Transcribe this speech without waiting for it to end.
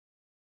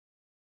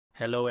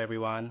Hello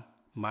everyone,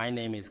 my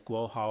name is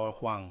Guohao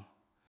Huang.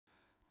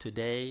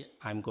 Today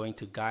I'm going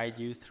to guide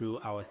you through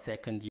our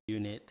second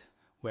unit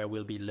where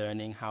we'll be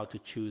learning how to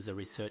choose a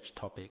research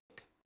topic.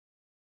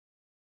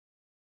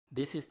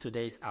 This is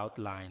today's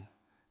outline.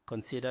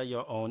 Consider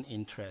your own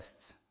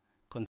interests.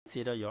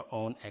 Consider your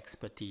own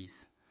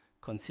expertise.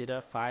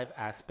 Consider 5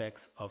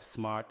 aspects of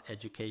smart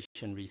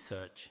education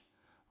research.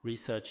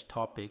 Research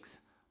topics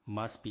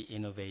must be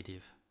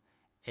innovative.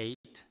 8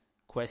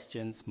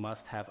 questions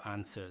must have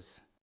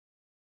answers.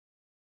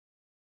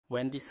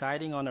 When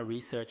deciding on a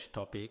research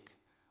topic,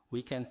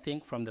 we can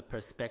think from the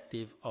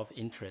perspective of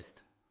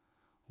interest.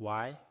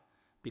 Why?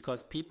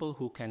 Because people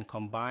who can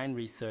combine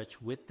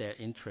research with their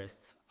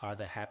interests are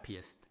the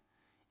happiest.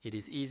 It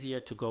is easier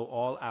to go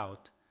all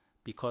out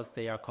because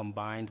they are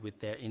combined with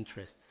their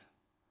interests.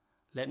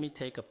 Let me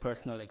take a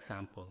personal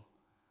example.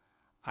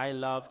 I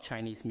love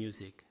Chinese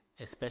music,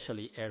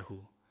 especially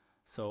erhu,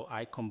 so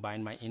I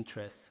combine my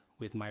interests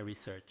with my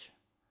research.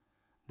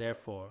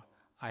 Therefore,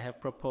 I have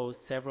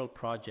proposed several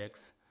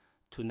projects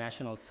to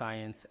national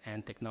science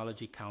and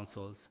technology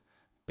councils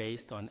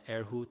based on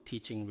erhu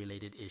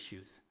teaching-related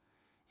issues,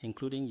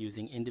 including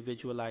using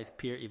individualized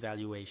peer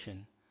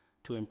evaluation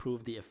to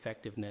improve the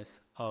effectiveness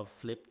of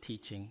flipped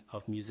teaching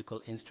of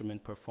musical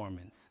instrument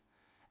performance,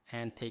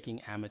 and taking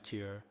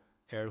amateur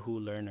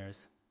erhu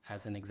learners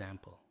as an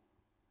example.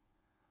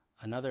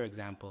 Another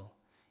example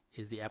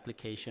is the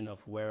application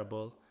of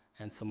wearable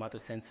and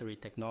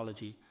somatosensory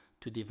technology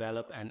to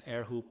develop an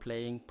erhu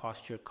playing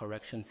posture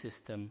correction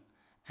system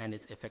and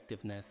its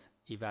effectiveness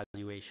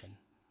evaluation.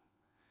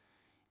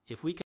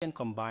 If we can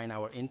combine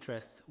our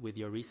interests with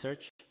your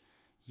research,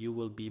 you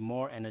will be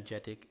more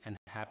energetic and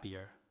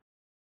happier.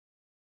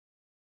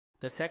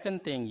 The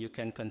second thing you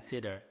can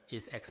consider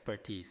is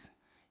expertise.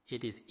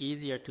 It is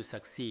easier to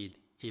succeed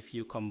if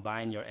you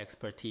combine your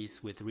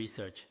expertise with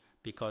research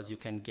because you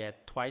can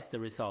get twice the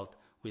result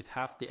with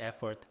half the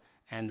effort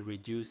and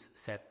reduce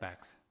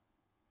setbacks.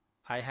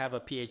 I have a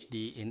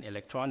PhD in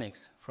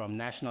electronics from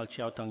National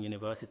Chiao Tung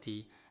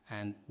University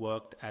and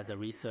worked as a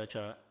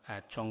researcher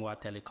at Chonghua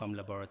Telecom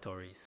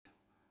Laboratories.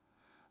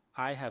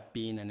 I have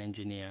been an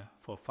engineer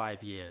for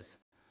 5 years,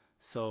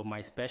 so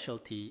my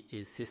specialty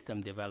is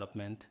system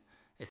development,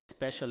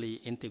 especially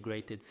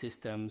integrated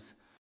systems.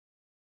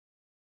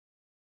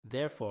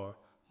 Therefore,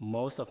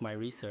 most of my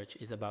research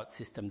is about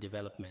system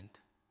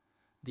development.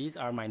 These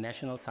are my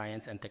National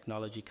Science and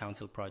Technology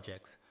Council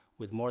projects,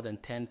 with more than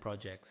 10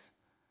 projects.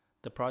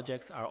 The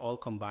projects are all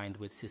combined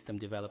with system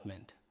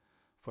development.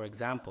 For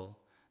example,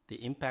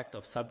 the impact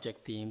of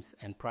subject themes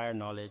and prior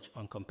knowledge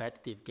on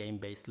competitive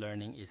game-based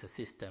learning is a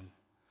system.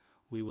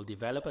 We will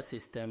develop a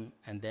system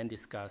and then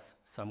discuss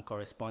some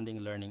corresponding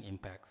learning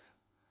impacts.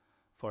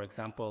 For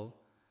example,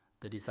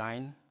 the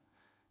design,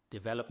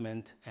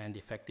 development, and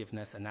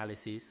effectiveness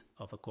analysis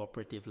of a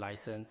cooperative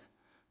license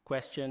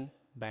question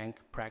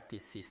bank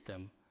practice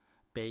system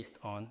based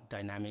on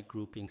dynamic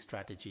grouping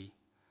strategy.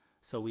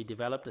 So we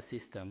developed a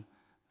system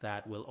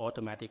that will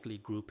automatically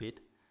group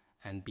it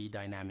and be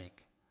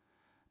dynamic.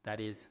 That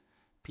is,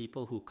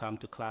 people who come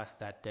to class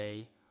that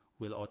day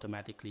will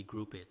automatically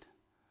group it.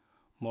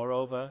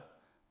 Moreover,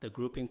 the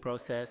grouping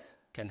process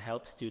can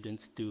help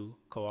students do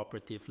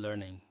cooperative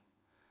learning.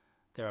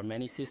 There are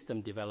many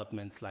system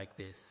developments like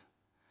this.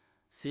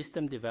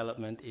 System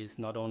development is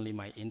not only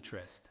my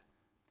interest.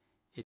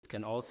 It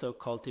can also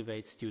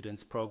cultivate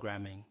students'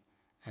 programming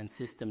and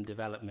system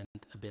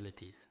development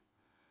abilities.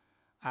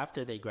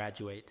 After they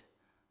graduate,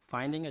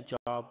 finding a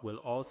job will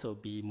also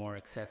be more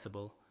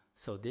accessible,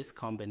 so this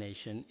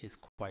combination is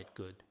quite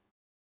good.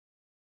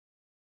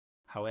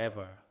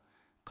 However,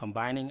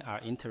 combining our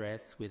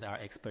interests with our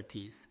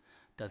expertise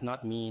does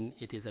not mean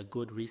it is a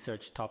good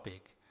research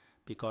topic,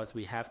 because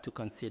we have to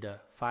consider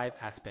 5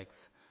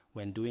 aspects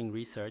when doing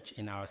research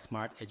in our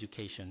smart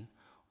education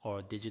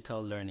or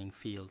digital learning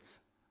fields.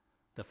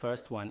 The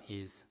first one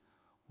is,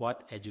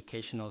 what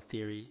educational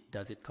theory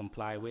does it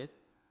comply with?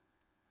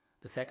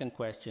 The second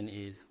question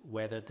is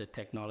whether the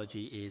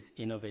technology is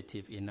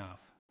innovative enough.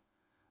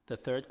 The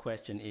third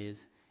question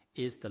is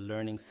the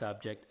learning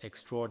subject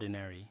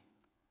extraordinary?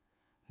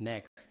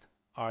 Next,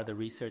 are the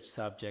research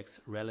subjects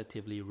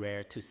relatively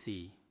rare to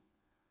see?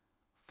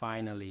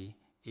 Finally,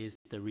 is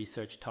the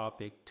research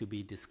topic to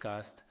be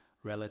discussed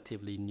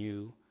relatively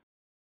new?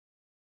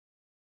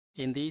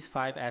 In these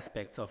 5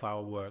 aspects of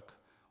our work,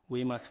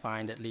 we must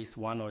find at least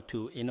 1 or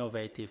 2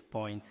 innovative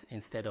points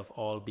instead of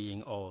all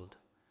being old.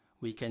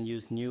 We can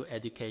use new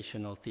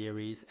educational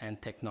theories and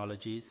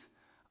technologies,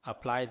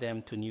 apply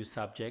them to new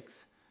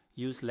subjects,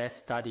 use less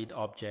studied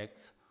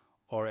objects,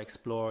 or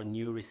explore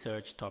new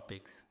research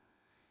topics.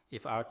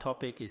 If our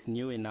topic is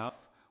new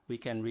enough, we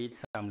can read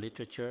some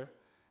literature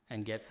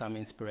and get some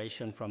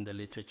inspiration from the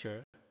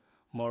literature.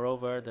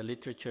 Moreover, the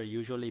literature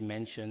usually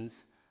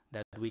mentions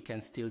that we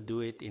can still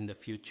do it in the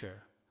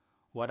future.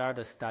 What are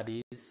the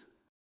studies?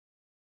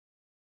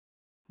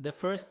 The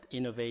first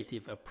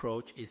innovative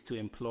approach is to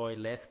employ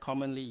less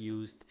commonly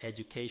used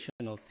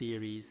educational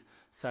theories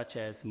such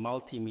as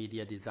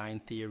multimedia design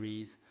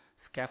theories,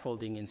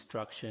 scaffolding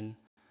instruction,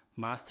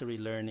 mastery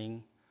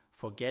learning,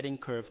 forgetting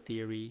curve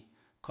theory,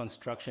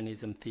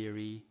 constructionism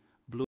theory,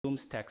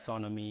 Bloom's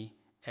taxonomy,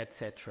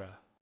 etc.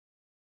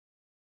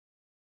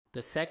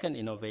 The second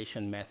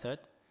innovation method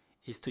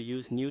is to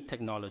use new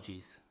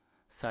technologies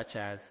such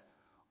as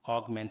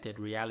augmented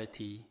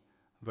reality,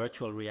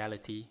 virtual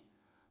reality,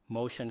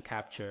 motion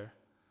capture,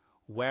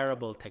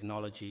 wearable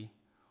technology,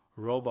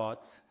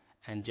 robots,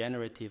 and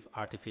generative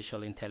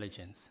artificial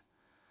intelligence.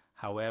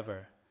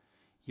 However,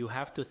 you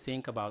have to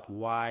think about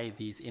why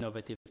these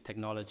innovative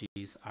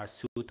technologies are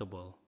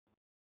suitable.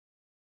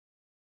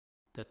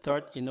 The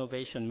third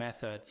innovation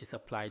method is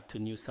applied to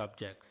new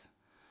subjects.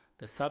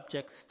 The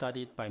subjects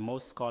studied by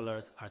most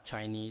scholars are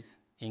Chinese,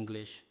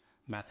 English,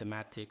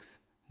 mathematics,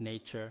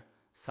 nature,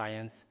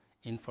 science,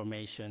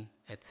 information,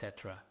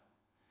 etc.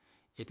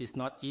 It is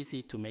not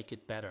easy to make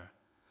it better,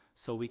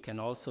 so we can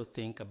also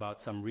think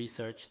about some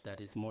research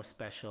that is more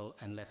special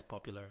and less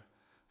popular,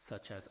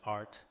 such as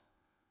art,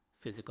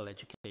 physical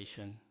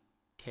education,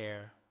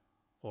 care,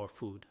 or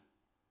food.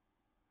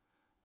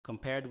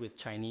 Compared with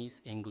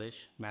Chinese,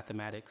 English,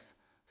 mathematics,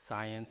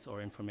 science,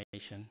 or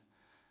information,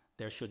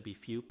 there should be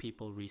few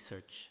people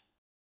research.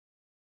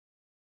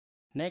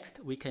 Next,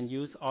 we can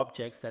use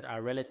objects that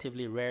are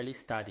relatively rarely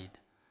studied.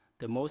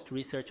 The most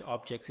research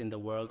objects in the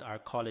world are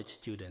college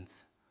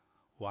students.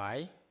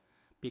 Why?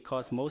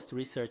 Because most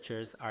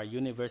researchers are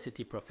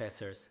university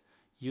professors.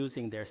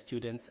 Using their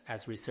students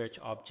as research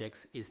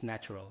objects is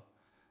natural.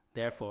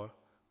 Therefore,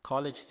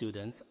 college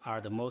students are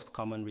the most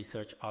common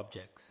research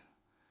objects.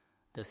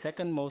 The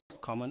second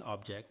most common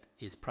object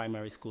is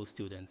primary school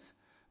students,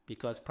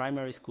 because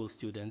primary school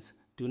students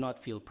do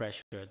not feel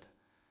pressured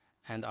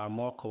and are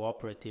more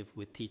cooperative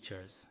with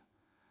teachers.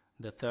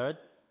 The third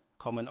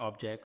common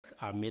objects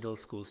are middle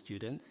school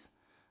students.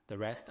 The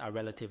rest are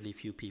relatively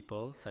few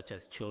people, such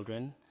as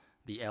children,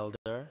 the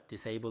elder,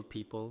 disabled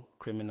people,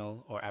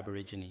 criminal, or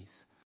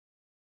aborigines.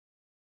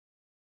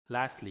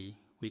 Lastly,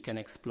 we can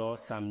explore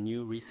some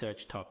new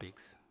research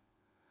topics.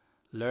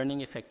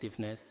 Learning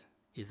effectiveness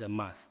is a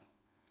must.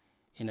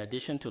 In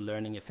addition to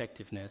learning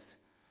effectiveness,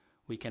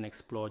 we can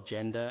explore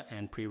gender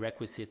and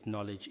prerequisite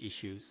knowledge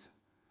issues.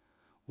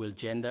 Will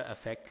gender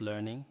affect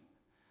learning?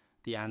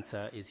 The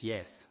answer is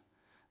yes.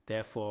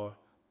 Therefore,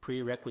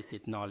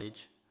 prerequisite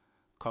knowledge,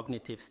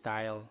 cognitive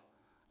style,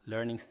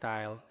 learning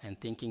style, and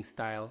thinking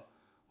style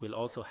will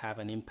also have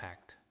an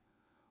impact.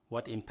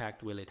 What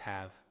impact will it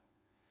have?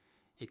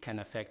 It can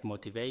affect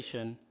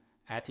motivation,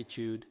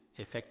 attitude,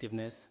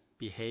 effectiveness,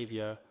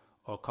 behavior,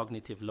 or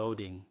cognitive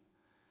loading.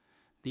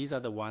 These are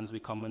the ones we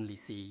commonly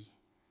see.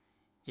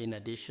 In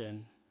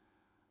addition,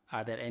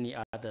 are there any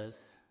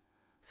others,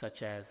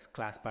 such as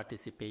class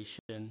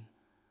participation,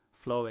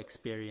 flow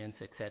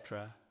experience,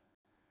 etc.?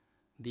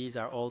 These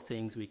are all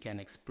things we can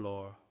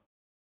explore.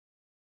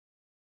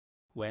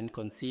 When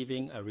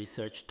conceiving a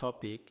research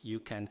topic, you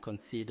can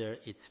consider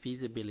its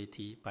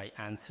feasibility by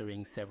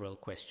answering several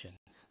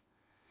questions.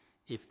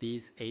 If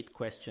these 8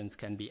 questions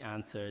can be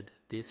answered,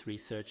 this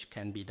research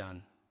can be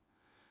done.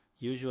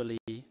 Usually,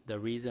 the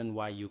reason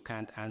why you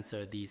can't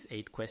answer these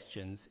 8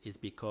 questions is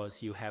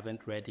because you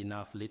haven't read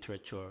enough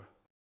literature.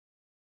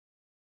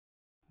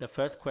 The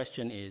first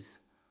question is,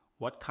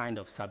 what kind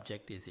of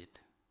subject is it?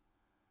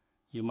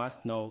 You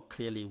must know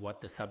clearly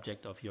what the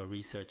subject of your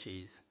research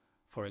is.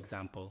 For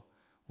example,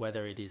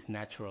 whether it is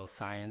natural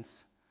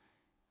science,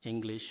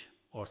 English,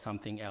 or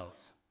something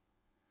else.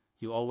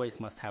 You always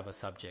must have a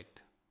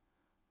subject.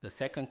 The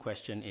second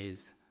question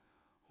is,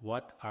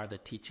 what are the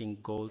teaching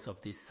goals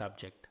of this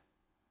subject?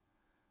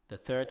 The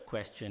third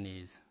question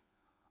is,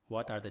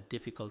 what are the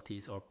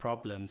difficulties or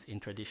problems in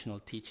traditional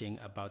teaching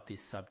about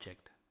this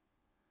subject?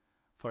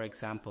 For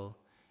example,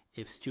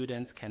 if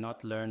students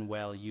cannot learn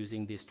well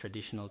using this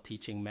traditional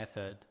teaching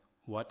method,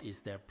 what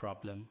is their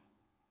problem?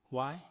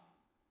 Why?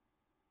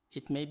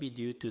 It may be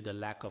due to the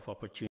lack of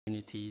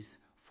opportunities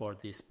for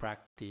this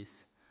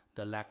practice,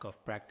 the lack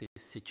of practice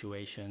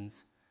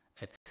situations,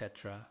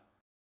 etc.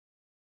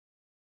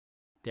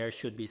 There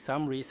should be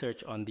some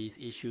research on these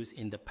issues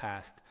in the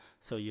past,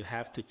 so you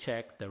have to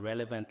check the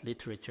relevant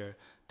literature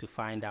to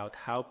find out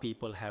how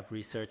people have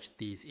researched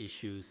these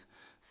issues,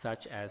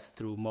 such as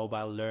through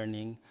mobile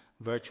learning,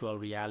 virtual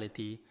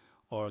reality,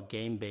 or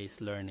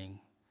game-based learning.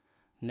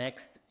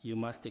 Next, you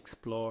must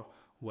explore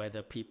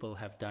whether people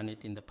have done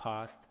it in the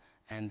past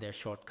and their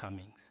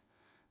shortcomings.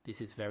 This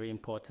is very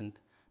important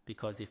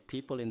because if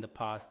people in the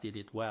past did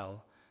it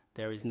well,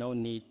 there is no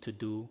need to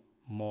do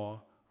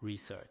more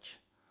research.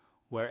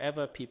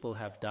 Wherever people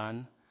have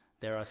done,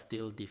 there are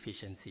still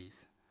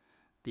deficiencies.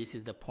 This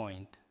is the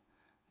point.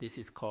 This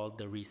is called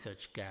the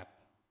research gap.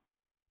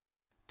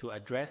 To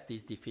address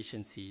these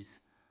deficiencies,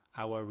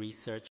 our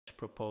research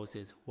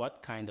proposes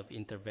what kind of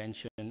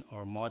intervention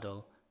or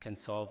model can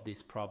solve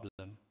this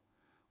problem,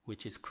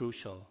 which is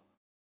crucial.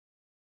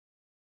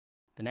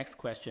 The next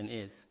question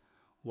is,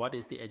 what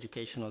is the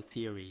educational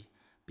theory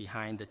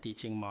behind the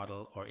teaching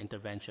model or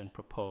intervention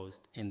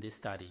proposed in this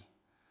study?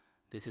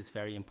 This is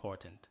very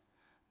important.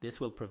 This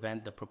will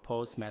prevent the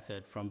proposed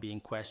method from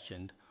being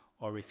questioned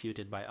or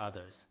refuted by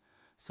others,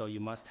 so you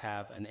must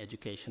have an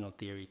educational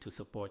theory to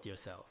support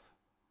yourself.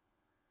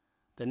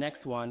 The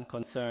next one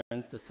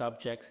concerns the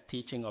subject's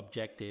teaching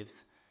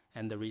objectives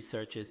and the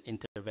researcher's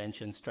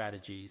intervention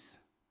strategies.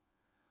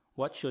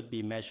 What should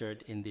be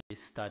measured in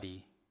this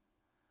study?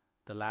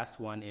 The last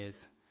one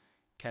is,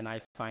 can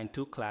I find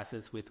 2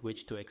 classes with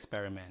which to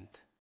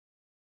experiment?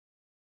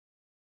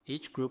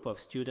 Each group of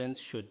students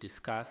should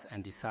discuss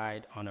and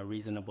decide on a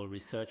reasonable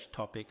research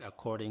topic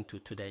according to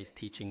today's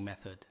teaching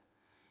method.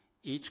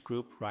 Each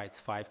group writes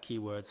 5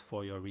 keywords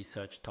for your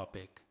research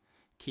topic.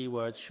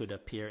 Keywords should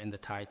appear in the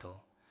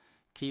title.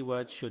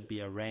 Keywords should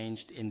be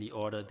arranged in the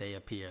order they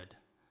appeared.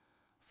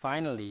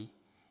 Finally,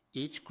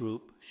 each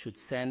group should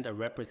send a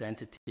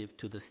representative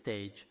to the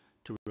stage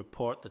to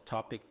report the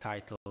topic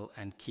title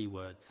and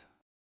keywords.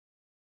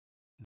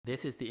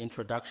 This is the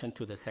introduction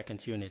to the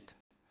second unit.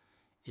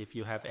 If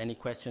you have any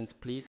questions,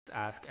 please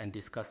ask and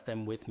discuss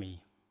them with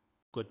me.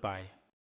 Goodbye.